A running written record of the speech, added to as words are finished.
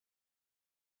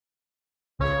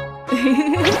Check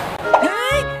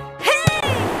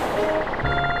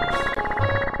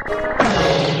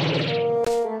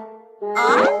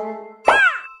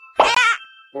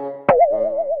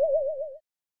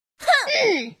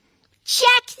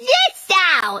this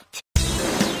out!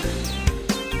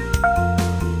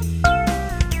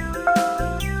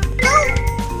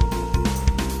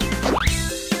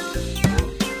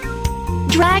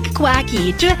 Drag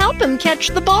Quacky to help him catch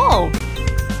the ball.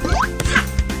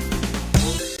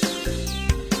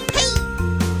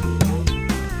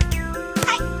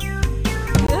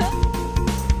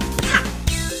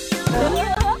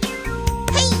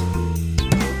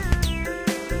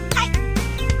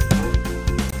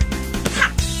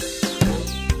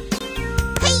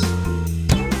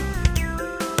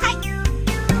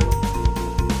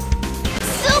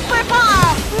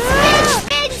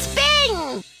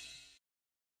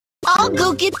 I'll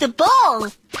go get the ball.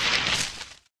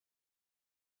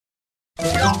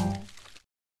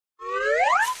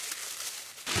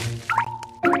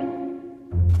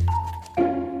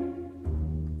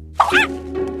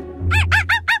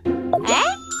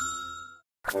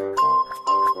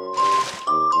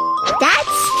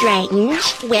 That's strange.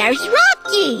 Where's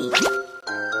Rocky?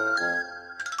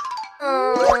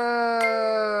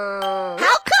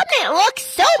 How come it looks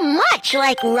so much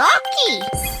like Rocky?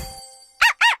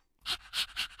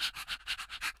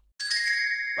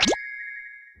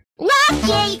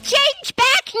 Rocky, change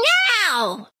back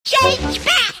now! Change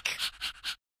back!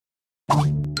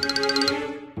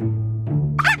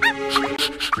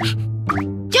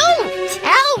 Don't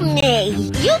tell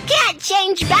me! You can't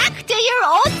change back to your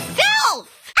old self!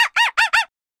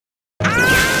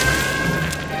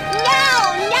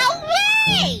 No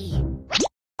way!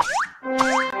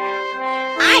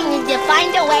 I need to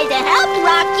find a way to help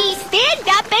Rocky stand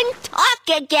up and talk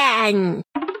again!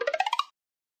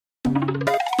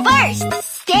 First,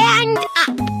 stand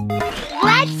up.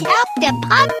 Let's help the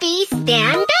puppy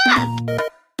stand up.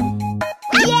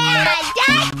 Yeah,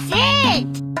 that's it.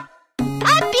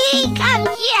 Puppy, come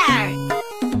here.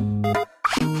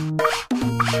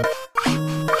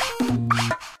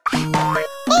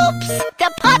 Oops, the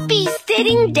puppy's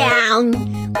sitting down.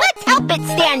 Let's help it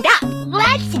stand up.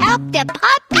 Let's help the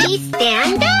puppy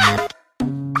stand up.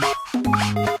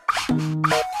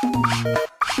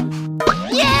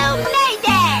 You made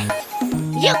it!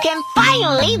 You can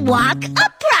finally walk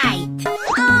upright.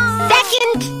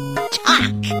 Second,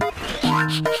 talk.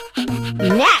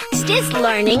 Next is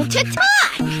learning to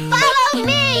talk. Follow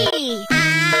me!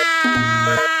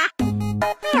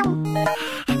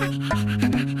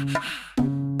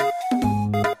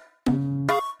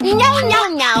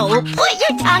 No. Put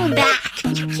your tongue back.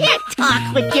 You can't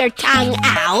talk with your tongue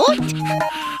out.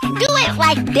 Do it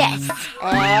like this.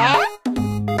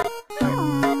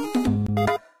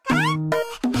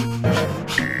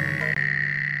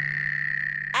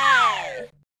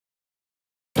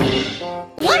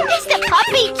 Why does the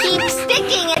puppy keep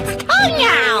sticking its tongue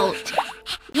out?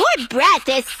 Your breath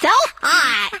is so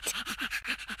hot.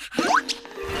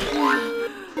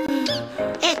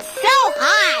 It's so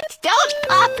hot. Don't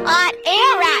puff hot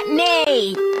air at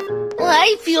me.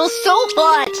 I feel so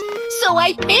hot, so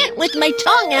I pant with my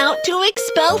tongue out to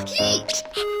expel heat.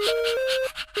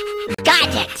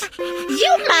 Got it.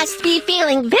 You must be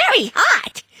feeling very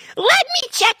hot. Let me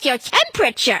check your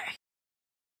temperature.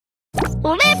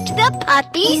 Lift the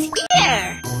puppy's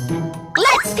ear.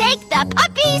 Let's take the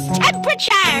puppy's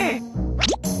temperature.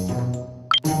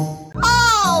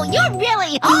 Oh, you're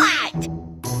really hot.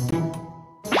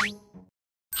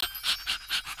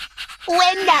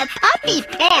 When the puppy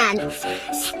pants,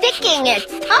 sticking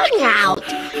its tongue out,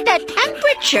 the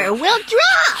temperature will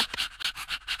drop.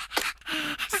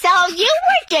 So you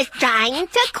were just trying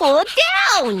to cool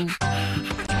down.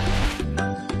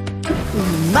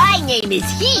 My name is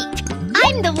Heat.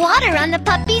 I'm the water on the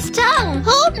puppy's tongue.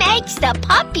 Who makes the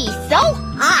puppy so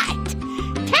hot?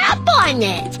 Tap on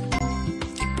it.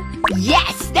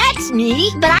 Yes, that's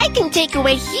me, but I can take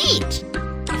away heat.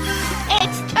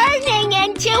 It's turning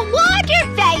into water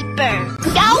vapor.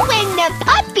 So when the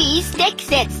puppy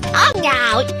sticks its tongue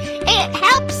out, it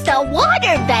helps the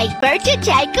water vapor to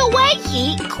take away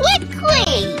heat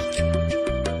quickly.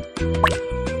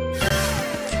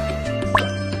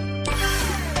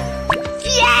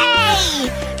 Yay!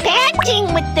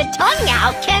 Panting with the tongue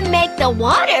out can make the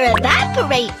water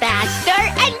evaporate faster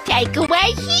and take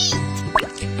away heat.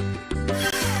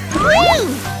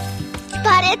 Whew!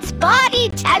 But its body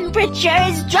temperature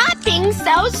is dropping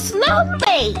so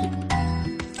slowly.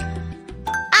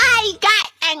 I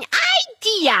got an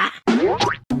idea.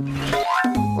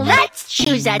 Let's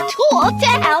choose a tool to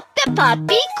help the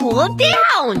puppy cool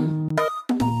down.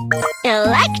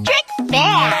 Electric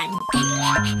fan.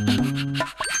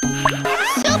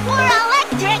 Super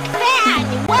electric fan.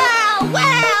 Wow,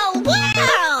 wow,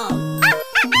 wow.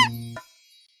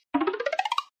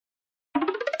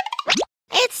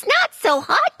 It's not so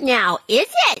hot now, is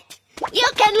it? You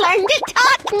can learn to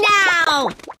talk now.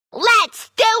 Let's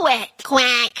do it.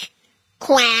 Quack,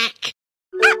 quack.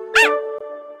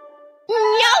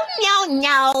 No, no,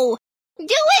 no. Do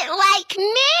it like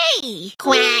me.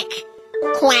 Quack,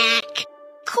 quack.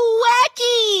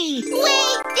 Quacky! We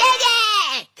did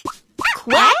it!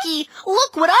 Quacky,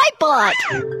 look what I bought.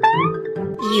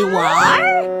 You are?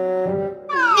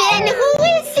 Then who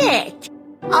is it?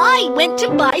 I went to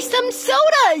buy some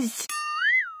sodas.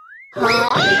 Huh?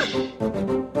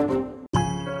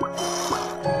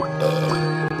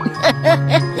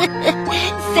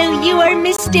 So you are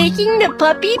mistaking the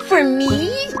puppy for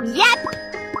me? Yep.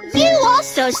 You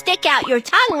also stick out your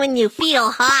tongue when you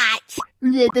feel hot.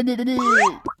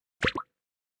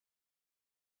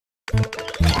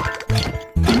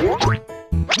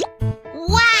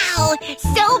 Wow,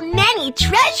 so many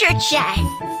treasure chests.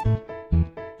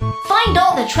 Find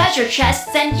all the treasure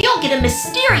chests and you'll get a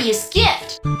mysterious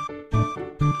gift.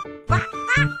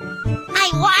 I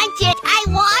want it, I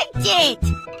want it.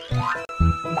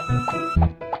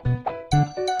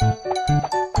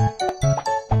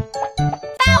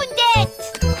 Found it.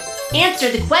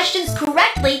 Answer the questions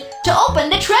correctly to open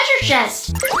the treasure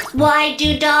chest. Why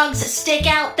do dogs stick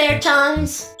out their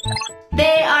tongues?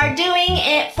 They are doing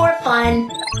it for fun.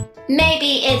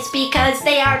 Maybe it's because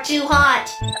they are too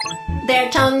hot. Their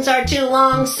tongues are too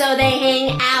long, so they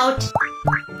hang out.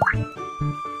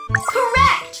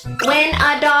 Correct! When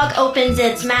a dog opens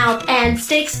its mouth and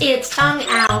sticks its tongue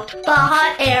out, the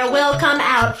hot air will come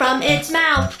out from its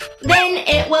mouth. Then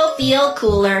it will feel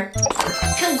cooler.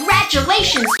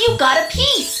 Congratulations, you got a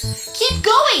piece! Keep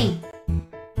going!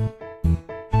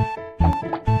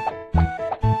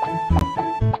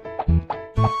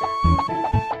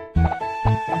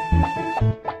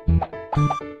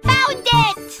 Found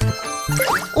it!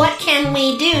 What can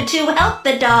we do to help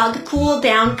the dog cool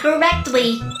down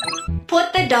correctly?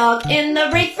 Put the dog in the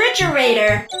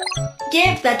refrigerator.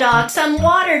 Give the dog some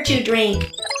water to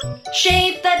drink.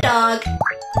 Shave the dog.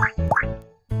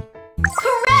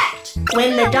 Correct!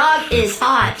 When the dog is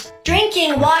hot,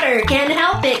 drinking water can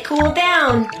help it cool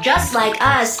down. Just like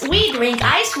us, we drink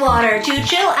ice water to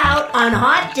chill out on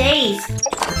hot days.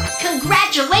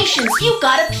 Congratulations, you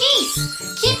got a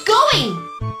piece! Keep going!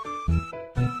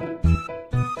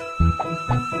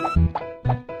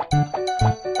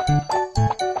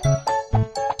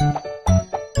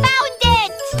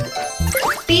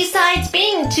 Besides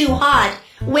being too hot,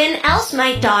 when else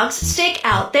might dogs stick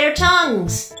out their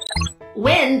tongues?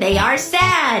 When they are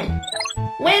sad.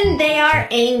 When they are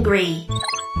angry.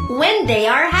 When they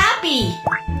are happy.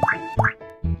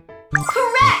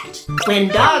 Correct! When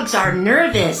dogs are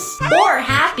nervous or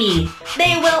happy,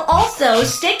 they will also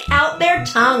stick out their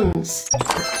tongues.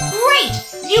 Great!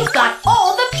 You've got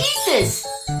all the pieces!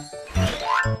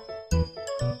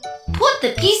 Put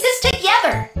the pieces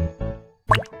together.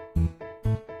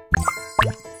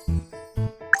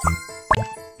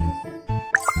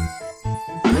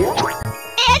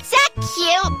 It's a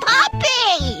cute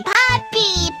puppy!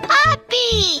 Puppy,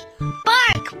 puppy!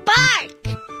 Bark, bark!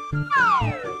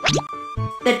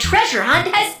 The treasure hunt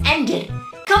has ended.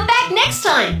 Come back next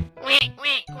time.